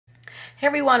Hey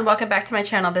everyone, welcome back to my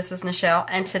channel. This is Nichelle,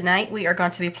 and tonight we are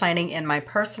going to be planning in my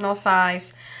personal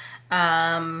size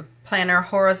planner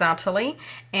horizontally,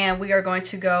 and we are going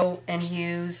to go and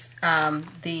use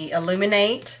the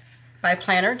Illuminate by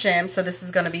Planner Gem. So this is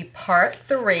going to be part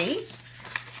 3,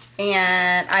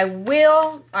 and I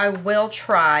will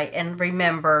try and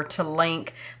remember to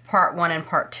link part 1 and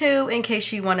part 2 in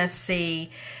case you want to see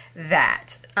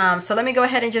that. So let me go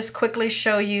ahead and just quickly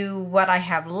show you what I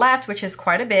have left, which is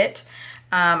quite a bit.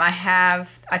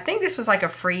 I think this was like a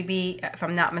freebie, if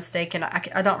I'm not mistaken.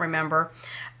 I don't remember.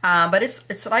 But it's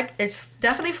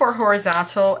definitely for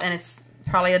horizontal, and it's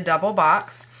probably a double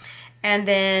box. And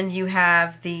then you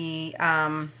have the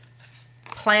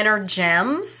Planner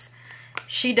Gems.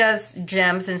 She does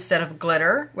gems instead of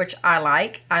glitter, which I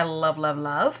like. I love, love,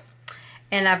 love.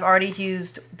 And I've already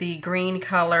used the green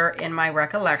color in my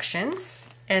Recollections.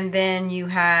 And then you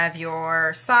have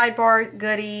your sidebar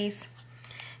goodies,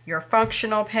 your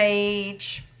functional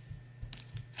page.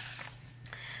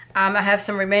 I have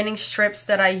some remaining strips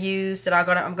that I used that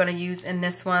I'm gonna use in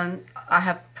this one. I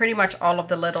have pretty much all of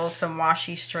the little, some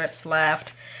washi strips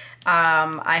left.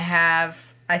 I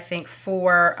have, I think,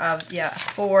 four of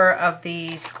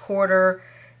these quarter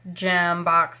gem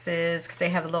boxes because they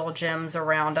have little gems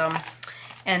around them.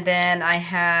 And then I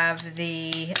have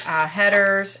the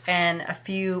headers and a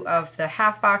few of the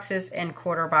half boxes and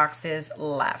quarter boxes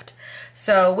left.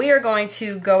 So we are going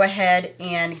to go ahead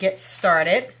and get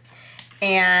started.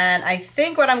 And I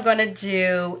think what I'm going to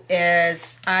do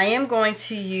is I am going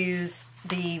to use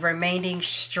the remaining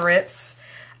strips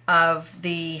of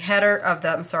the header of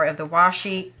the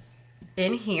washi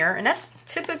in here. And that's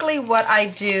typically what I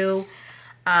do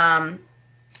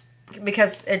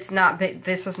because it's not big.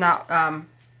 This is not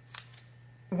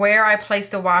where I place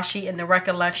the washi in the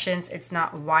Recollections, it's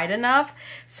not wide enough,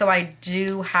 so I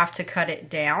do have to cut it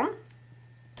down.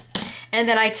 And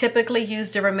then I typically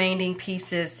use the remaining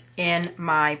pieces in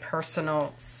my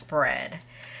personal spread.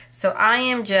 So I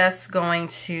am just going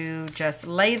to just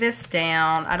lay this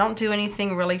down. I don't do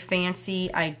anything really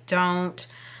fancy. I don't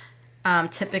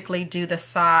typically do the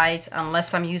sides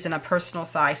unless I'm using a personal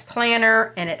size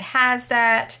planner and it has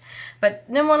that. But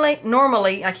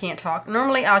normally I can't talk.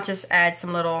 Normally I'll just add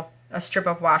a strip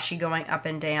of washi going up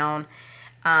and down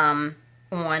on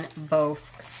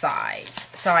both sides.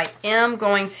 So I am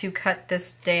going to cut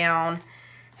this down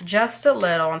just a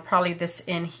little, and probably this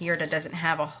in here that doesn't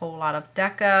have a whole lot of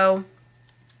deco.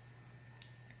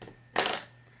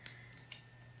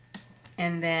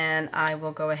 And then I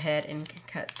will go ahead and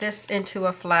cut this into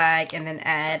a flag and then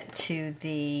add to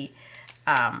the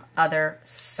other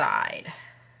side.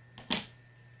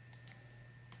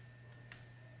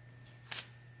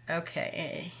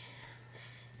 Okay.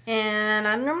 And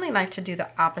I normally like to do the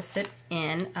opposite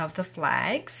end of the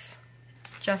flags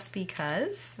just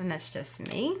because, and that's just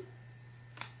me.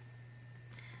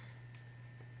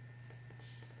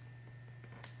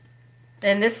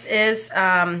 And this is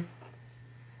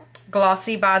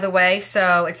glossy, by the way,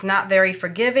 so it's not very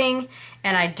forgiving,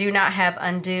 and I do not have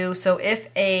undo. So if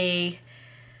a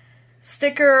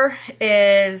sticker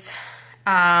is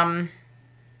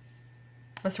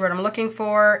what's the word I'm looking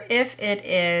for, if it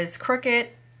is crooked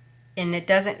and it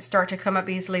doesn't start to come up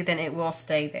easily, then it will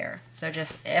stay there. So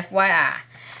just FYI,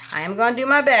 I am going to do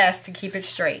my best to keep it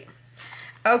straight.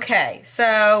 Okay,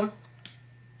 so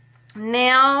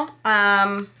now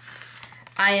I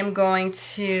am going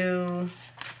to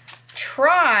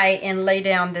try and lay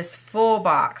down this full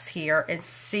box here and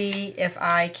see if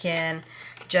I can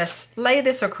just lay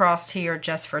this across here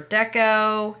just for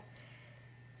deco.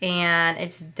 And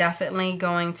it's definitely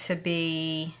going to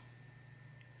be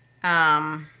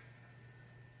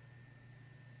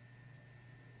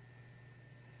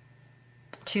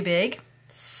too big.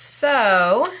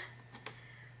 So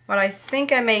what I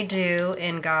think I may do,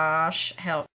 and gosh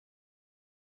help,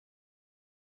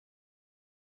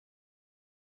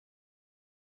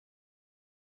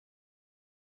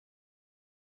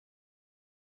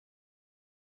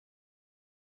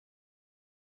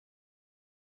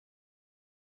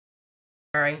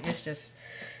 sorry, it's just,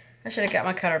 I should have got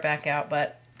my cutter back out,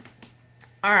 but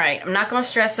all right, I'm not going to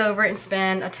stress over it and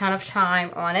spend a ton of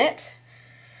time on it.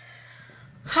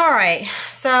 All right,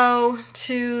 so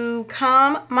to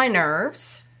calm my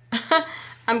nerves,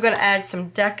 I'm going to add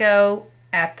some deco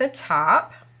at the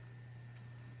top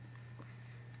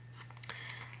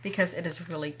because it is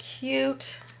really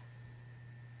cute.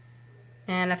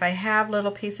 And if I have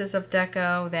little pieces of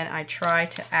deco, then I try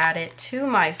to add it to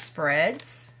my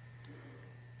spreads.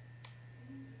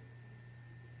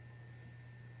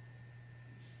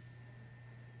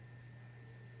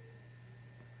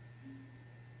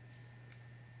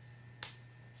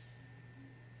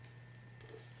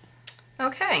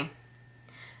 Okay.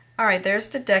 All right, there's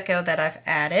the deco that I've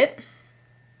added.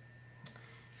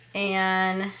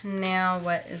 And now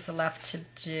what is left to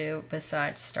do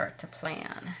besides start to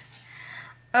plan?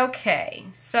 Okay,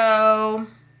 so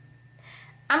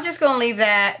I'm just going to leave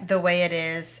that the way it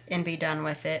is and be done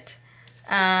with it.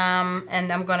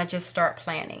 And I'm going to just start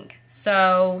planning.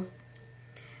 So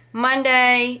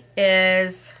Monday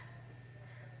is,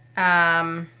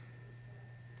 my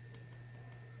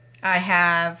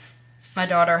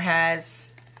daughter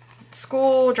has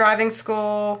school, driving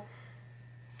school,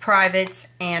 privates,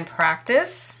 and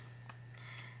practice.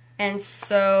 And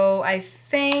so I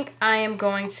think I am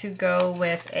going to go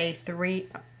with a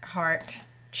 3-heart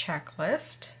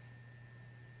checklist.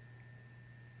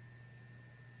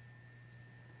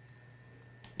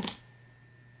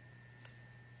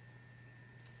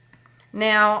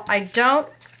 Now, I don't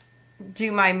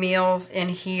do my meals in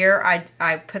here.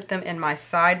 I put them in my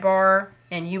sidebar,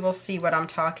 and you will see what I'm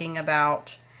talking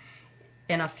about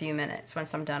in a few minutes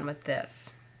once I'm done with this.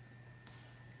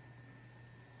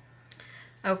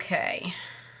 Okay.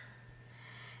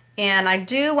 And I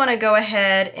do want to go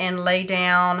ahead and lay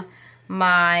down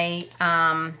my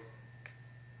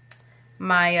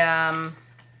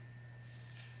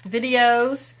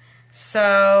videos.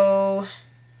 So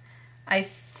I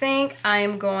think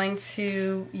I'm going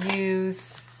to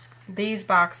use these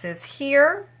boxes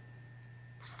here.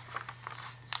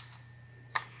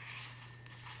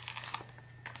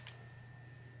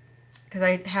 Because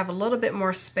I have a little bit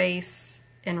more space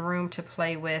and room to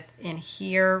play with in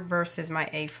here versus my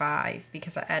A5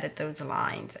 because I added those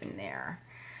lines in there.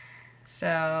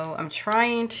 So I'm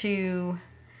trying to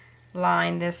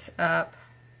line this up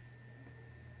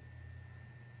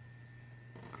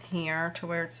here to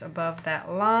where it's above that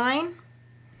line.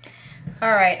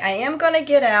 All right, I am going to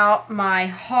get out my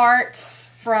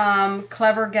hearts from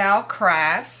Clever Gal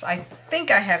Crafts. I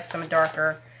think I have some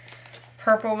darker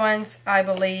purple ones, I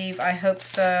believe. I hope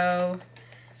so,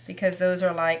 because those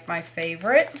are like my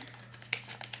favorite.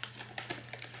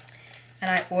 And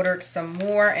I ordered some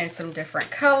more in some different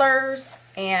colors,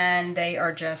 and they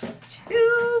are just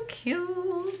too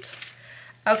cute.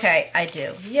 Okay, I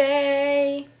do.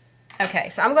 Yay! Okay,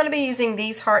 so I'm going to be using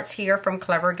these hearts here from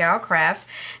Clever Gal Crafts.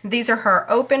 These are her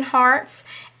open hearts,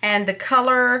 and the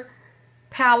color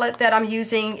palette that I'm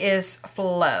using is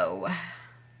Flow.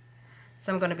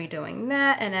 So I'm going to be doing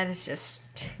that, and that is just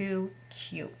too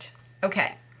cute.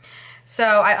 Okay, so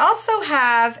I also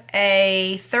have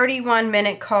a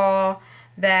 31-minute call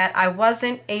that I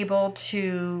wasn't able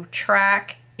to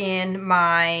track in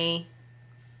my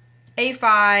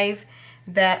A5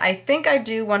 that I think I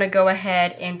do want to go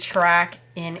ahead and track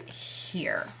in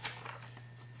here.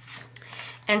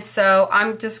 And so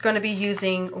I'm just going to be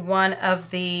using one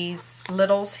of these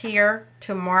littles here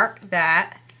to mark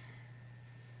that.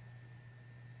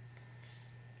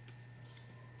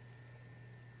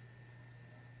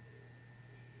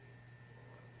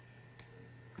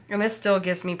 And this still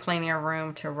gives me plenty of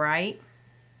room to write.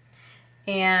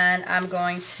 And I'm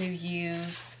going to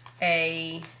use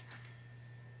a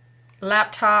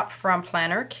laptop from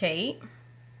Planner Kate.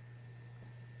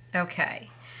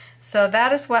 Okay, so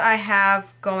that is what I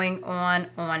have going on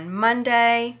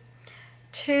Monday.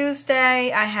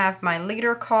 Tuesday, I have my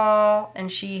leader call, and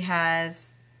she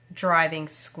has driving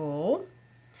school.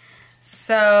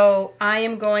 So I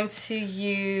am going to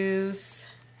use,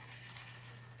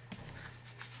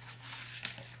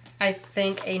 I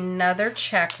think, another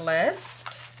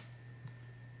checklist.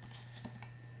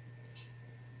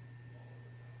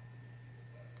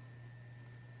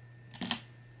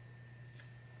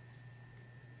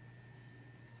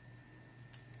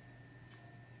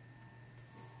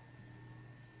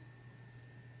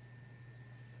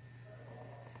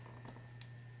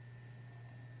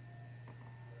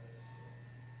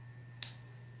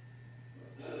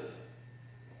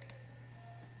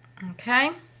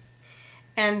 Okay.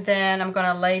 And then I'm going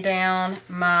to lay down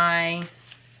my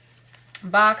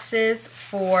boxes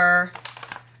for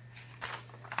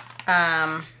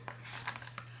my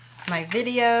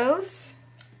videos.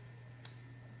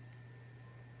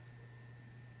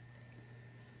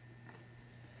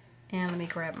 And let me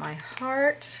grab my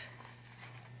heart,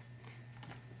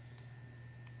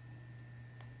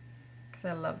 because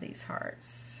I love these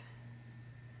hearts.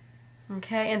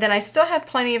 Okay, and then I still have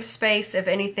plenty of space if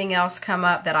anything else come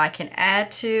up that I can add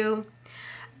to.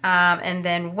 And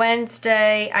then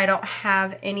Wednesday, I don't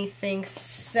have anything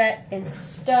set in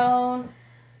stone,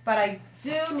 but I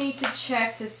do need to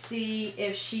check to see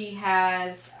if she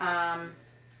has her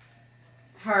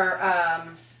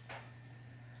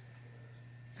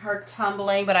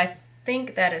tumbling, but I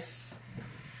think that is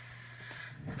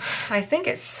I think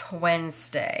it's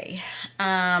Wednesday.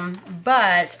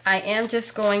 But I am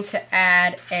just going to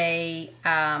add a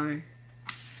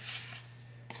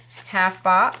half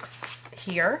box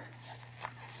here.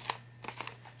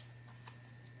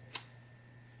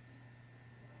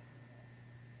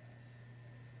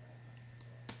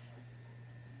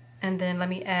 And then let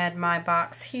me add my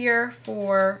box here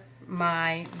for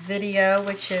my video,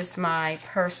 which is my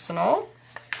personal.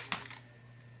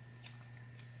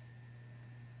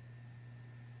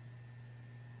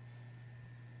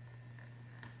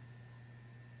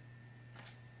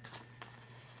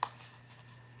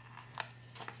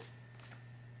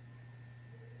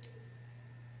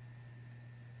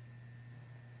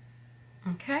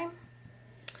 Okay.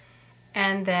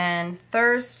 And then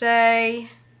Thursday,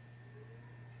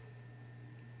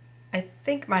 I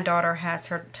think my daughter has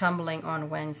her tumbling on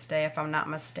Wednesday, if I'm not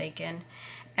mistaken.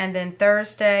 And then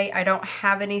Thursday, I don't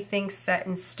have anything set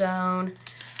in stone,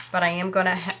 but I am going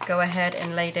to go ahead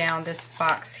and lay down this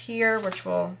box here, which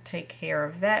will take care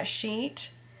of that sheet,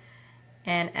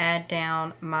 and add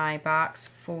down my box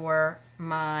for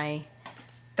my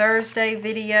Thursday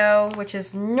video, which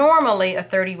is normally a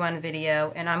 31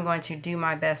 video, and I'm going to do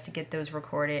my best to get those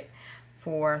recorded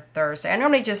for Thursday. I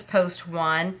normally just post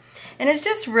one, and it's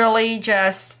just really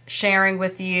just sharing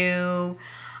with you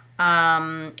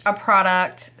a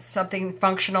product, something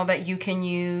functional that you can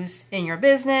use in your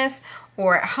business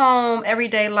or at home,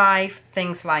 everyday life,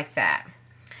 things like that.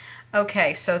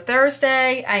 Okay, so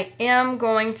Thursday I am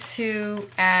going to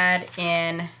add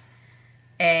in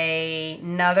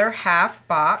another half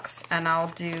box, and I'll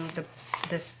do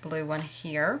this blue one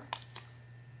here.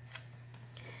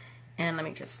 And let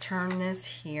me just turn this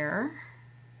here.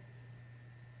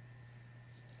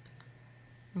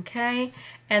 Okay,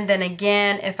 and then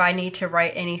again, if I need to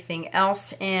write anything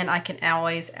else in, I can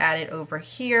always add it over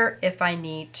here if I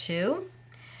need to.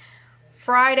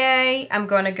 Friday, I'm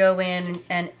going to go in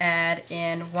and add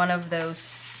in one of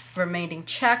those remaining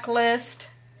checklists.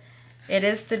 It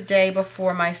is the day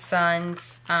before my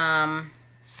son's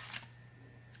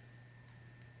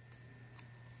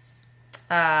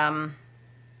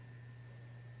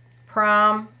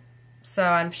prom, so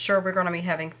I'm sure we're going to be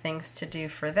having things to do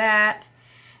for that.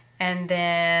 And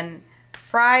then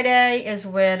Friday is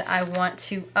when I want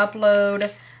to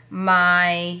upload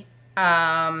my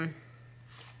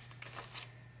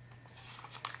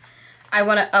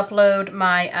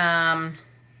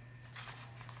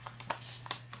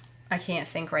I can't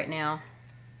think right now,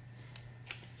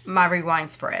 my rewind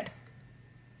spread.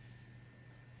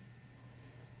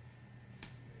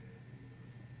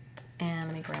 And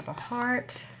let me grab a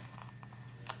heart.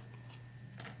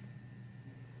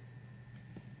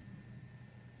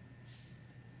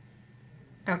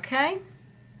 Okay.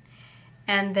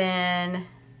 And then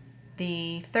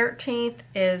the 13th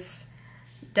is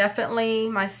definitely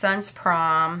my son's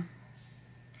prom,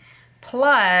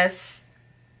 plus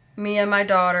me and my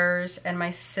daughters and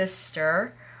my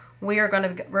sister, we're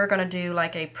gonna do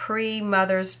like a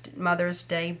pre-Mother's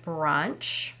Day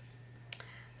brunch.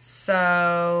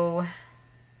 So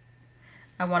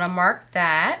I want to mark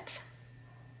that,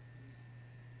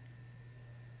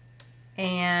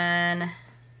 and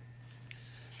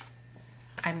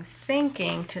I'm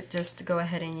thinking to just go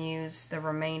ahead and use the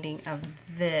remaining of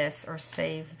this, or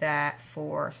save that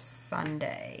for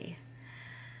Sunday.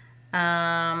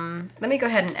 Let me go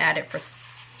ahead and add it for,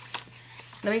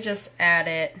 let me just add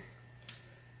it.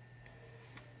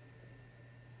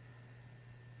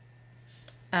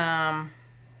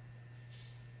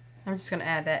 I'm just going to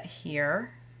add that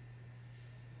here.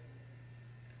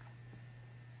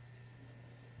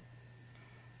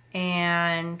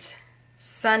 And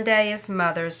Sunday is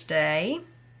Mother's Day.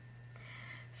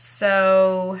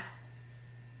 So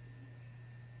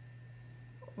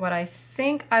what I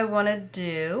think I want to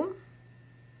do,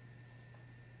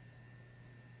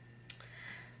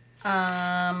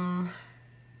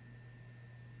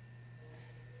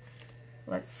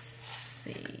 let's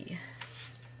see.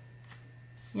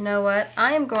 You know what?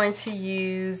 I am going to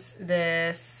use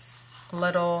this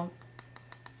little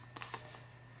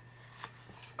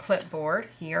clipboard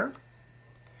here,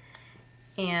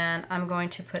 and I'm going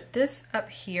to put this up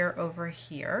here over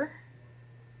here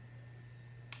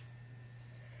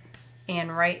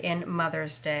and write in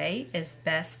Mother's Day as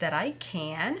best that I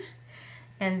can.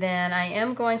 And then I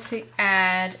am going to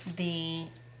add the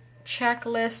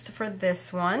checklist for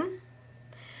this one,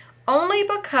 only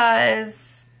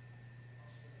because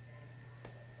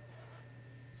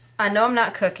I know I'm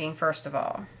not cooking, first of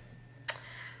all.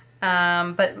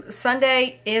 But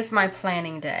Sunday is my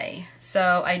planning day,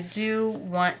 so I do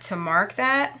want to mark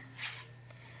that.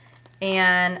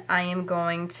 And I am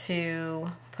going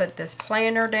to put this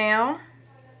planner down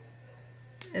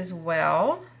as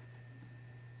well.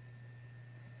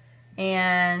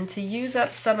 And to use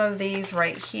up some of these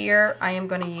right here, I am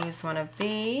going to use one of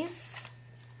these.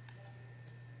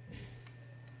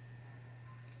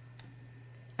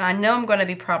 I know I'm going to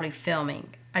be probably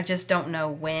filming. I just don't know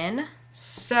when.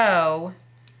 So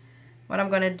what I'm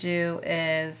going to do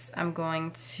is I'm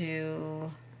going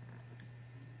to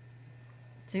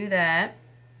do that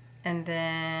and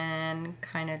then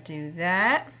kind of do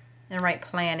that and write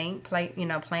planning,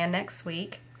 plan next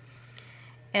week.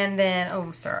 And then, oh,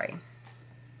 I'm sorry.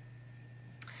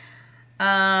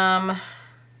 I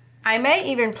may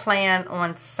even plan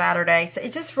on Saturday. So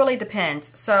it just really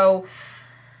depends. So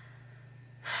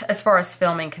as far as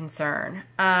filming concerned.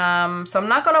 So I'm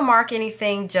not going to mark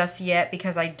anything just yet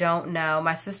because I don't know.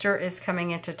 My sister is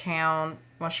coming into town.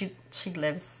 Well, she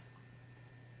lives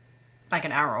like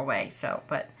an hour away, so,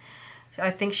 but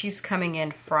I think she's coming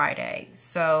in Friday.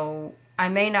 So I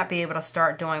may not be able to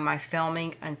start doing my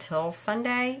filming until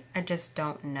Sunday. I just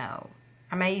don't know.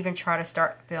 I may even try to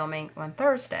start filming on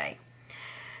Thursday.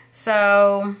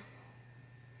 So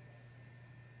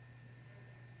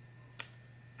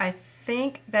I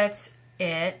think that's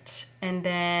it. And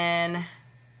then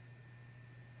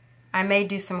I may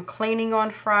do some cleaning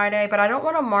on Friday, but I don't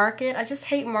want to mark it. I just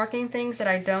hate marking things that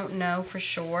I don't know for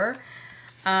sure.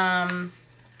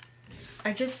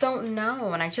 I just don't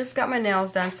know, and I just got my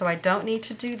nails done, so I don't need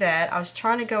to do that. I was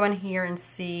trying to go in here and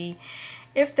see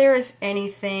if there is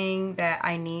anything that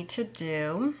I need to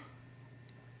do.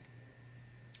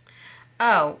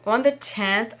 Oh, on the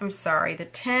 10th, I'm sorry, the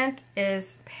 10th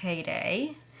is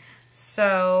payday,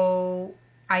 so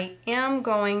I am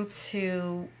going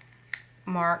to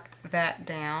mark that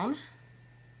down.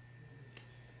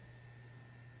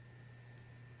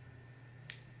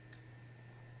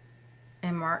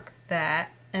 And mark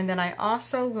that. And then I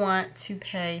also want to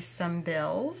pay some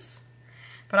bills,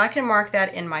 but I can mark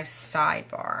that in my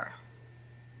sidebar.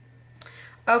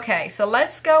 Okay, so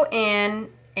let's go in,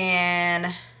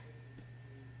 and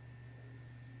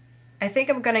I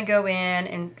think I'm going to go in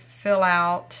and fill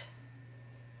out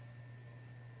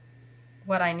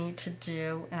what I need to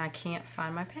do, and I can't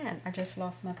find my pen. I just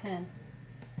lost my pen.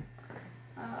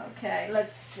 Okay,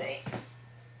 let's see.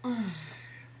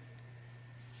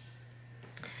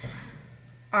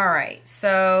 Alright,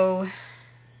 so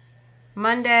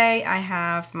Monday I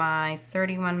have my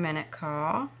 31-minute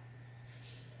call.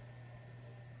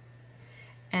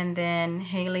 And then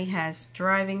Haley has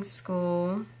driving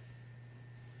school.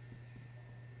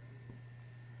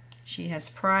 She has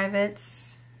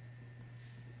privates.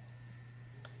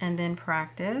 And then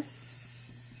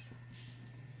practice.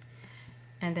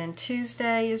 And then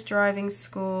Tuesday is driving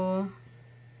school.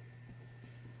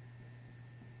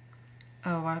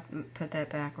 Oh, I put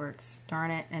that backwards. Darn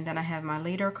it. And then I have my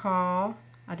leader call.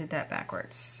 I did that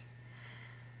backwards.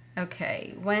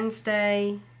 Okay,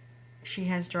 Wednesday, she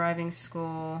has driving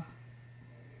school.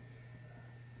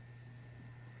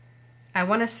 I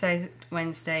want to say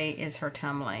Wednesday is her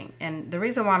tumbling. And the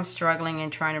reason why I'm struggling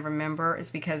and trying to remember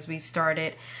is because we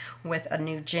started with a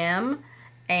new gym,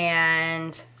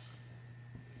 and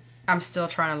I'm still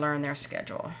trying to learn their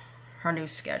schedule, her new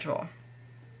schedule.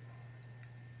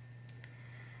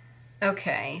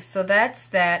 Okay, so that's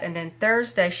that. And then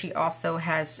Thursday, she also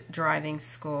has driving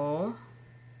school.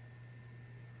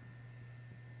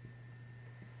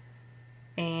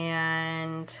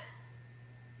 And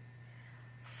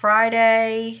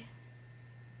Friday,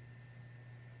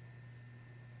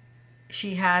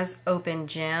 she has open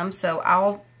gym. So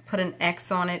I'll put an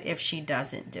X on it if she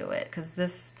doesn't do it, because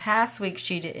this past week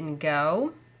she didn't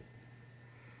go.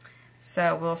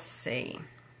 So we'll see.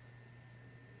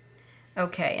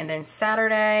 Okay, and then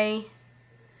Saturday,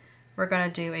 we're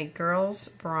going to do a girls'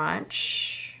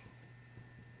 brunch.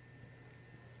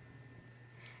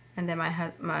 And then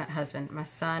my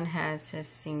son has his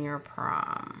senior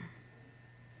prom.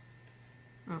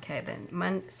 Okay,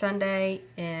 then Sunday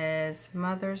is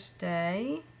Mother's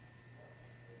Day.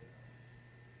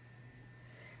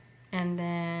 And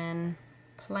then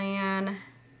plan,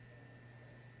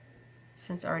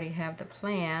 since I already have the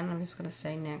plan, I'm just going to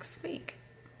say next week.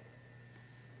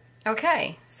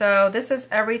 Okay, so this is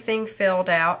everything filled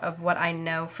out of what I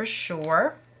know for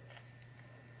sure.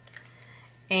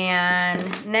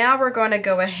 And now we're going to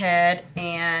go ahead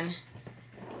and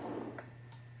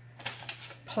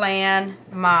plan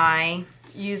my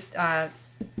my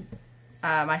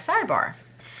sidebar.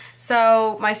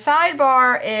 So my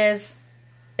sidebar is,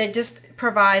 it just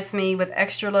provides me with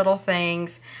extra little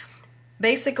things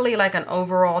basically like an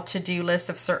overall to-do list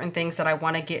of certain things that I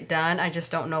want to get done. I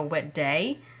just don't know what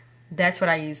day. That's what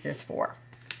I use this for.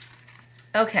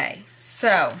 Okay,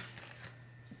 so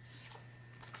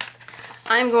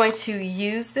I'm going to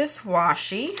use this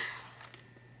washi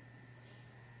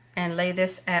and lay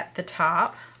this at the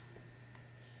top.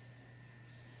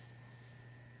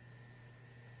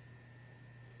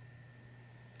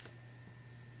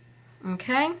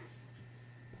 Okay,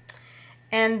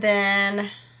 and then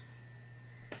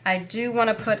I do want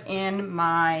to put in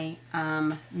my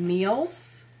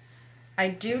meals. I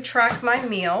do track my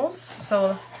meals,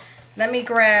 so let me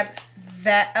grab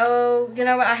that. Oh, you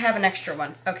know what? I have an extra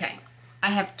one. Okay,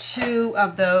 I have 2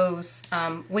 of those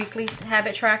weekly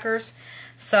habit trackers,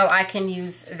 so I can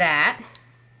use that.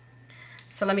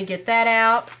 So let me get that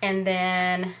out, and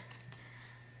then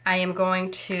I am going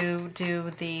to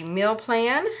do the meal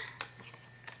plan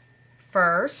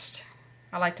first.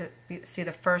 I like to see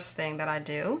the first thing that I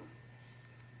do.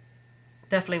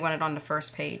 Definitely want it on the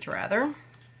first page, rather.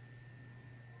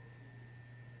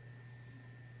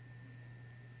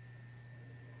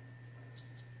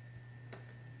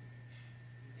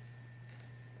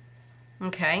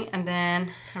 Okay, and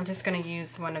then I'm just going to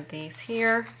use one of these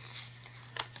here.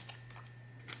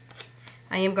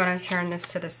 I am going to turn this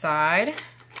to the side.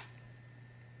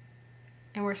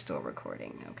 And we're still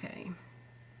recording, okay.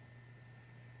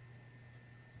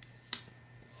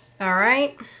 All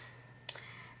right,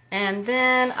 and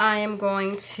then I am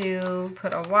going to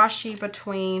put a washi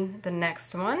between the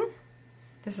next one.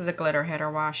 This is a glitter header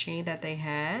washi that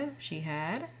she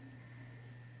had.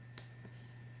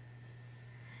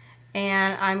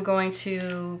 And I'm going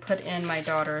to put in my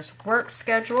daughter's work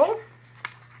schedule.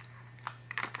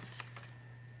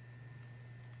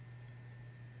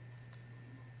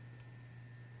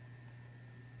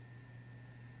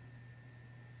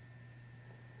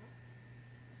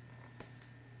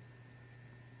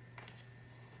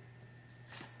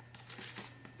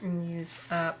 And use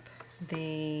up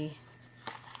the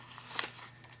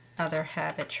other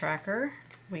habit tracker,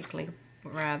 weekly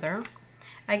rather.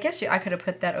 I guess I could have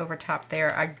put that over top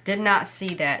there. I did not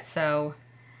see that, so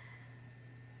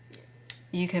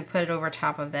you can put it over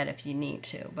top of that if you need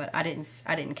to, but I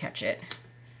didn't catch it.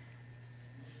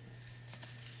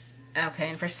 Okay,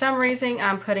 and for some reason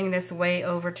I'm putting this way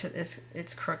over to this.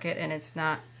 It's crooked and it's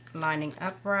not lining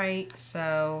up right,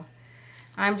 so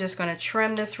I'm just going to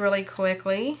trim this really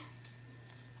quickly.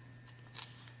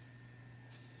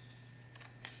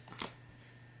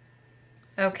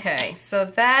 Okay, so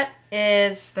that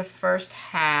is the first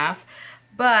half,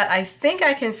 but I think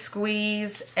I can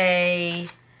squeeze a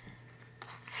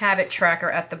habit tracker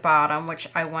at the bottom, which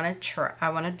I want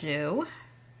to do.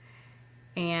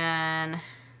 And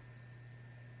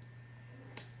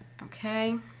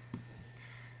okay.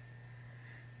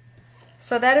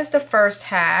 So that is the first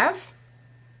half.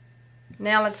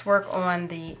 Now let's work on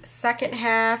the second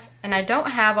half, and I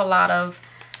don't have a lot of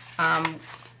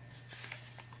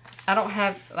I don't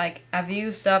have, like, I've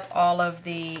used up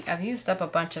a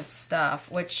bunch of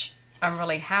stuff, which I'm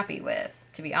really happy with,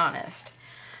 to be honest.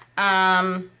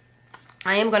 I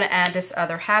am going to add this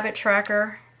other habit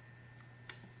tracker.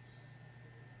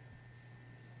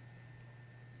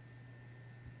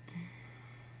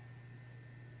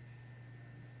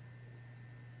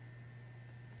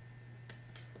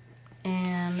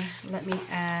 And let me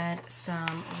add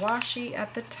some washi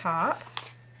at the top.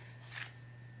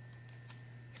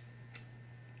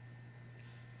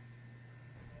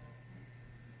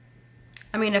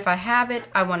 I mean, if I have it,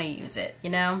 I want to use it, you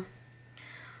know?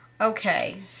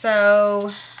 Okay,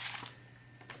 so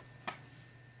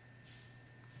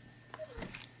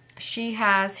she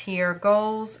has here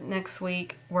goals next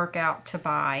week, workout to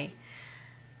buy.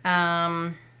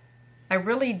 I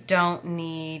really don't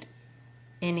need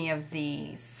any of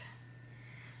these.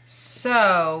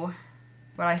 So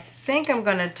what I think I'm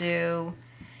going to do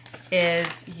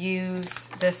is use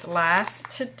this last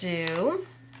to do.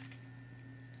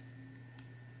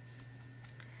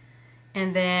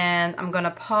 And then I'm going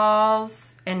to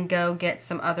pause and go get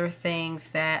some other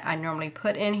things that I normally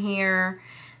put in here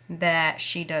that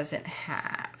she doesn't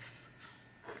have.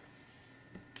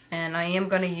 And I am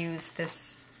going to use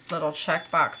this little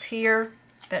checkbox here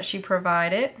that she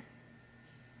provided.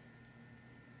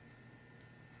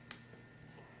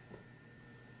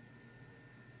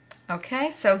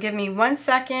 Okay, so give me 1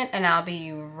 second and I'll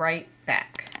be right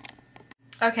back.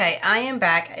 Okay, I am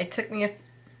back. It took me a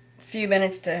few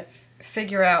minutes to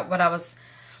figure out what I was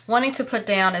wanting to put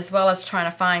down, as well as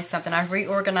trying to find something. I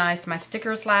reorganized my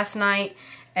stickers last night,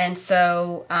 and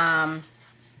so I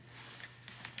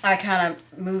kind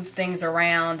of moved things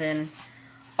around and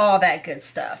all that good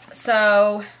stuff.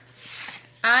 So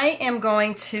I am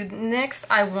going to, next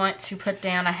I want to put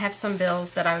down, I have some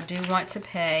bills that I do want to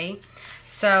pay.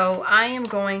 So I am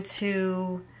going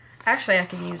to, actually I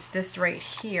can use this right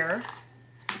here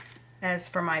as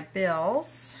for my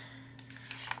bills.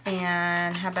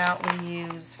 And how about we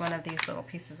use one of these little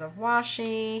pieces of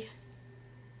washi.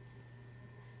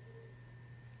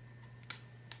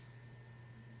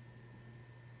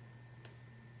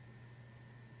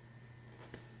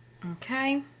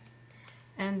 Okay,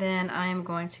 and then I'm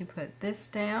going to put this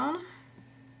down,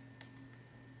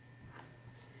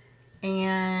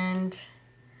 and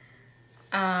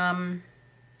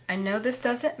I know this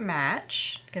doesn't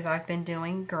match because I've been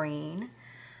doing green,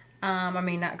 I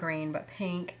mean not green but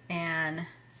pink and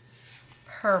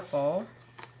purple.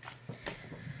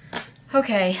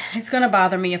 Okay, it's gonna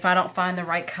bother me if I don't find the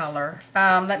right color.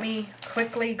 Let me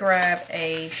quickly grab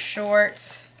a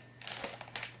short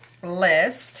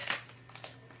list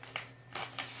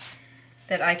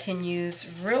that I can use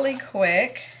really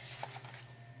quick.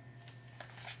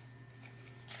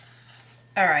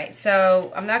 Alright,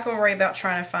 so I'm not going to worry about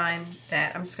trying to find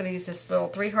that. I'm just going to use this little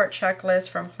 3-heart checklist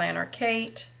from Planner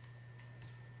Kate.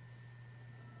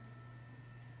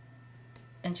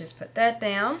 And just put that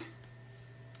down.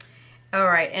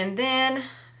 Alright, and then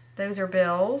those are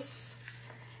bills.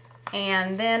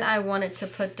 And then I wanted to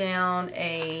put down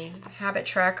a habit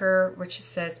tracker which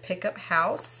says pick up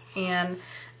house, and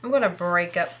I'm going to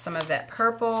break up some of that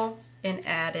purple and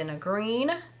add in a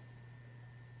green.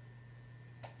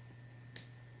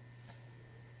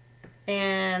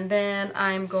 And then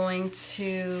I'm going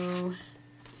to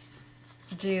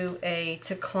do a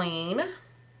to clean,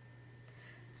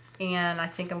 and I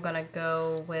think I'm going to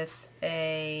go with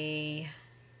a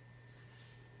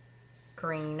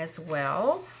green as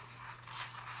well.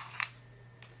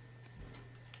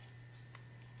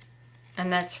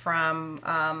 And that's from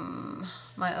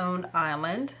my own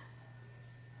island.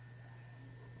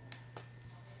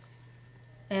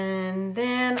 And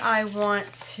then I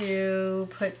want to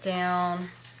put down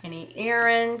any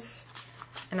errands,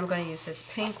 and I'm going to use this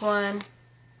pink one,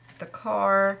 the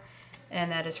car,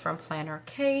 and that is from Planner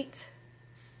Kate.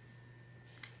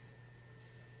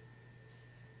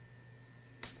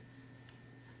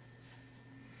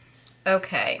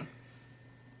 Okay.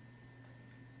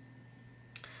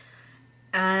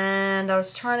 And I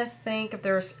was trying to think if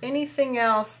there's anything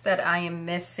else that I am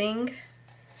missing.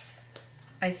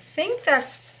 I think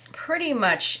that's pretty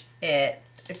much it.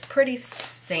 It's pretty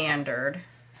standard.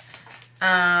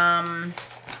 I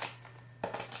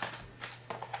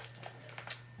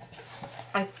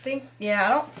think, yeah, I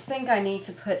don't think I need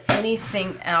to put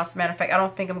anything else. Matter of fact, I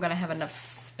don't think I'm going to have enough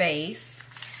space.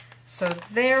 So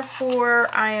therefore,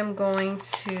 I am going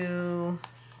to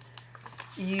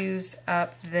use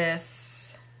up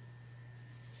this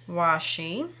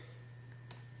washi.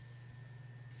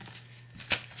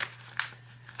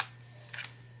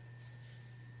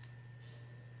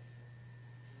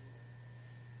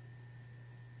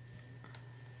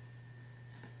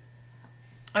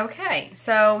 Okay,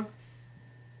 so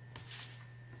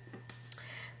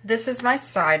this is my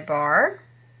sidebar.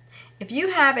 If you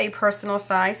have a personal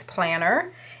size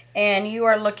planner and you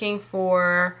are looking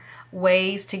for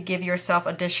ways to give yourself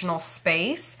additional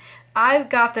space, I've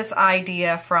got this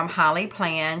idea from Holly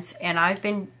Plans, and I've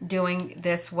been doing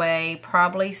this way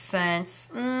probably since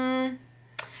I'm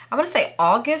going to say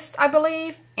August, I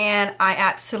believe, and I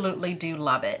absolutely do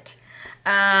love it.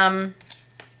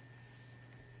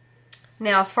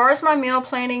 Now, as far as my meal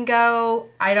planning go,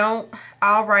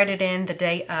 I'll write it in the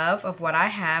day of what I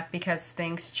have, because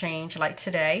things change. Like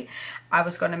today, I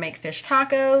was going to make fish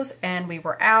tacos, and we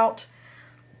were out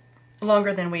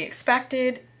longer than we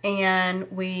expected,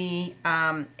 and we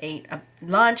ate a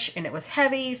lunch, and it was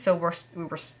heavy, so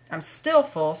I'm still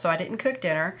full, so I didn't cook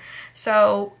dinner.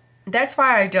 So that's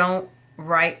why I don't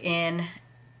write in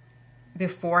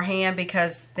beforehand,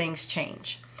 because things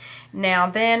change. Now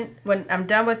then, when I'm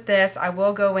done with this, I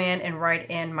will go in and write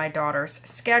in my daughter's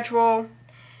schedule.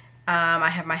 I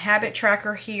have my habit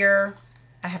tracker here.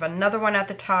 I have another one at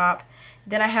the top.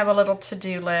 Then I have a little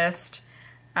to-do list.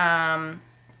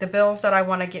 The bills that I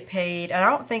want to get paid. I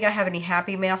don't think I have any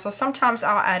Happy Mail, so sometimes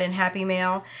I'll add in Happy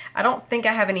Mail. I don't think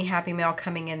I have any Happy Mail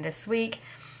coming in this week.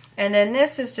 And then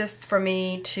this is just for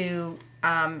me to,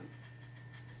 I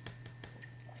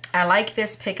like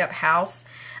this pickup house.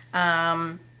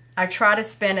 I try to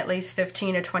spend at least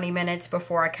 15 to 20 minutes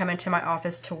before I come into my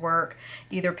office to work.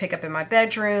 Either pick up in my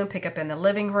bedroom, pick up in the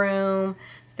living room,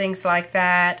 things like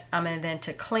that. And then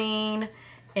to clean.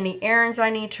 any errands I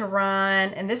need to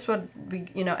run, and this would be,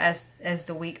 you know, as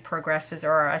the week progresses,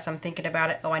 or as I'm thinking about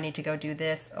it, oh, I need to go do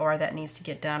this, or that needs to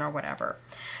get done, or whatever.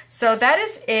 So that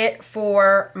is it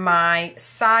for my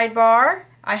sidebar.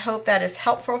 I hope that is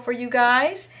helpful for you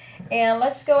guys. And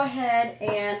let's go ahead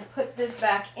and put this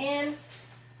back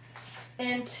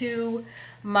into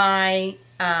my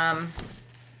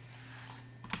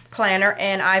planner,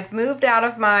 and I've moved out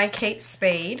of my Kate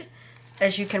Spade.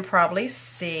 As you can probably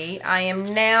see, I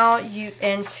am now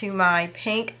into my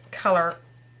pink color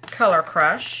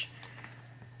crush.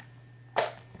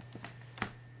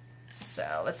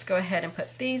 So let's go ahead and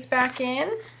put these back in.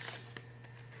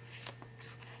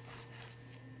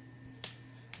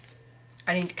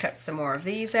 I need to cut some more of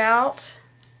these out.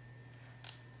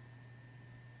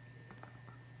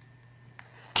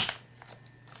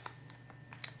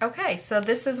 Okay, so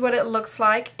this is what it looks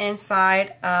like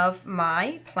inside of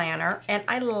my planner, and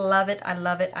I love it, I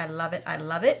love it, I love it, I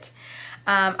love it.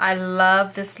 I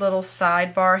love this little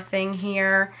sidebar thing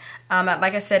here.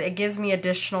 Like I said, it gives me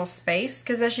additional space,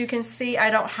 because as you can see,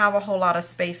 I don't have a whole lot of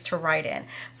space to write in.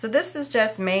 So this is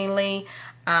just mainly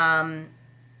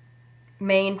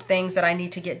main things that I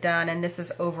need to get done, and this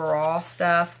is overall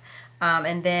stuff.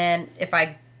 And then if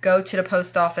I go to the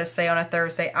post office, say on a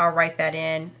Thursday, I'll write that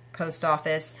in. Post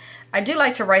office. I do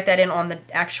like to write that in on the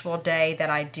actual day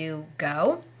that I do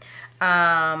go.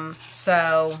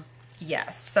 So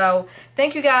yes, so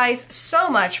thank you guys so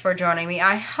much for joining me.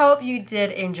 I hope you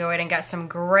did enjoy it and got some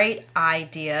great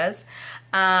ideas.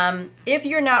 If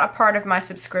you're not a part of my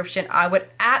subscription, I would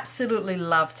absolutely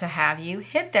love to have you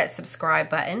hit that subscribe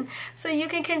button so you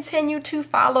can continue to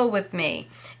follow with me.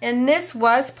 And this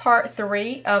was part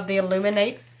 3 of the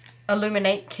Illuminate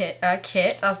kit. I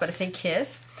was about to say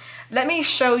Kiss. Let me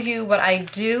show you what I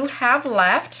do have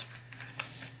left.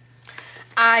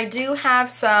 I do have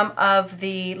some of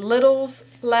the littles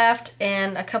left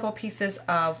and a couple pieces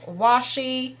of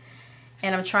washi,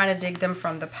 and I'm trying to dig them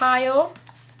from the pile.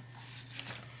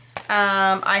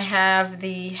 I have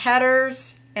the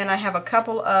headers, and I have a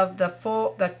couple of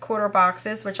the quarter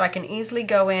boxes, which I can easily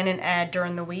go in and add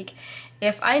during the week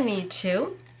if I need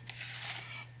to.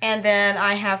 And then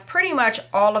I have pretty much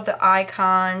all of the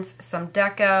icons, some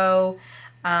deco.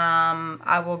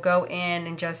 I will go in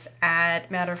and just add,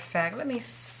 matter of fact, let me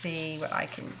see what I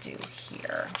can do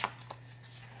here.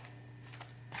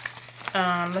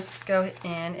 Let's go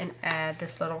in and add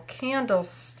this little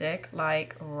candlestick,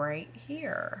 like right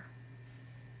here.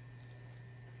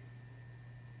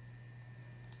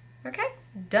 Okay,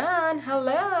 done.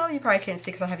 Hello. You probably can't see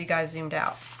because I have you guys zoomed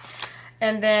out.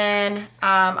 And then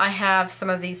I have some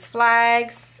of these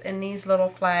flags and these little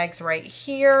flags right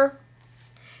here.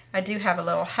 I do have a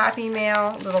little Happy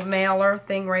Mail, little mailer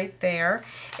thing right there.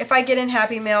 If I get in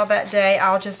Happy Mail that day,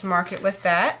 I'll just mark it with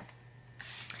that.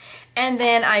 And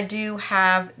then I do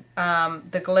have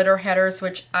the glitter headers,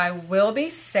 which I will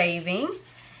be saving.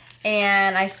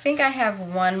 And I think I have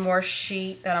one more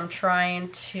sheet that I'm trying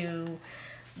to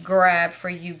grab for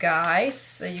you guys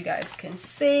so you guys can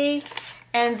see.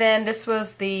 And then this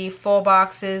was the full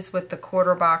boxes with the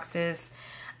quarter boxes.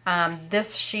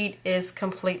 This sheet is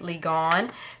completely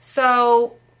gone.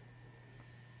 So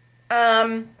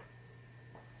I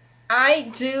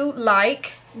do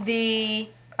like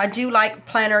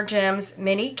Planner Gems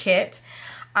mini kit.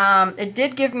 It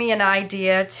did give me an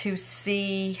idea to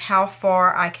see how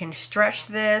far I can stretch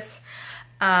this.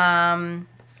 There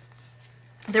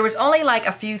was only like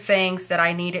a few things that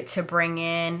I needed to bring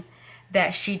in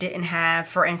that she didn't have,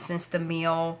 for instance the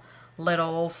meal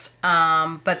littles,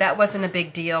 but that wasn't a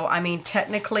big deal. I mean,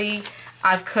 technically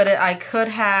I could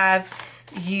have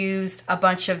used a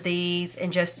bunch of these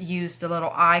and just used the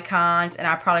little icons, and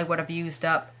I probably would have used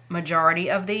up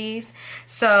majority of these.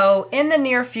 So in the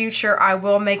near future I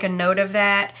will make a note of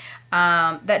that.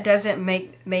 That doesn't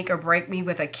make or break me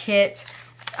with a kit.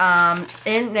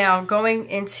 And now going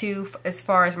into as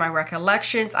far as my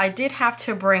recollections, I did have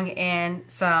to bring in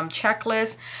some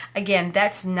checklists. Again,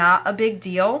 that's not a big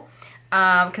deal,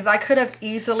 because I could have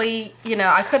easily,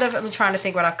 I'm trying to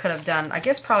think what I could have done. I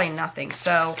guess probably nothing.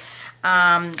 So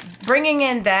bringing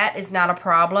in that is not a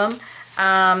problem.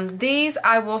 These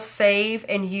I will save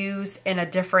and use in a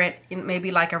different,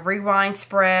 maybe like a rewind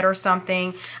spread or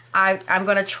something. I'm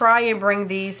going to try and bring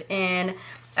these in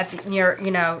at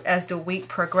the as the week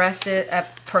progresses.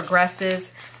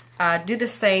 Do the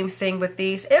same thing with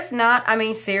these. If not, I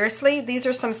mean, seriously, these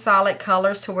are some solid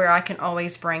colors to where I can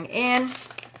always bring in.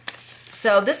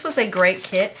 So this was a great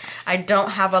kit. I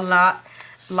don't have a lot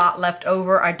left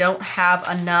over. I don't have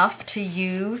enough to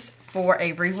use for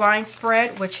a rewind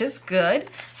spread, which is good.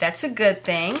 That's a good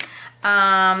thing.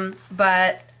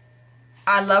 But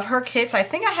I love her kits. I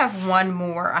think I have one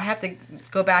more. I have to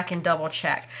go back and double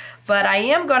check. But I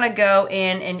am going to go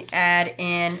in and add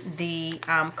in the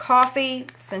coffee,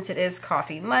 since it is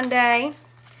Coffee Monday.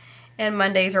 And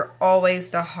Mondays are always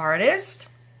the hardest.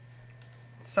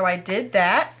 So I did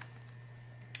that.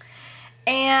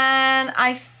 And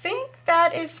I think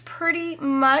that is pretty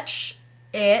much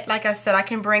it. Like I said, I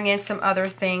can bring in some other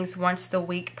things once the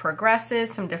week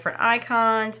progresses, some different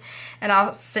icons, and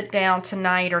I'll sit down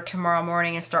tonight or tomorrow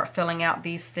morning and start filling out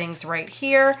these things right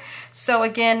here. So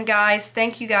again, guys,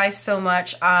 thank you guys so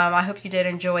much. I hope you did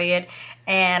enjoy it,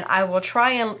 and I will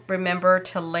try and remember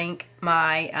to link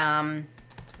my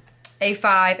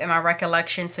A5 and my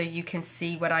Recollection so you can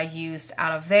see what I used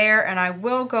out of there. And I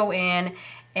will go in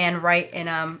and write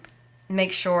and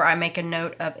make sure I make a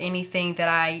note of anything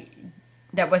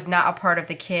that was not a part of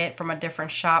the kit from a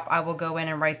different shop. I will go in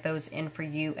and write those in for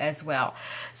you as well.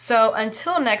 So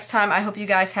until next time, I hope you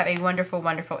guys have a wonderful,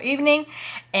 wonderful evening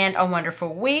and a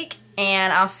wonderful week,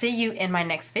 and I'll see you in my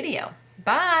next video.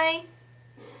 Bye!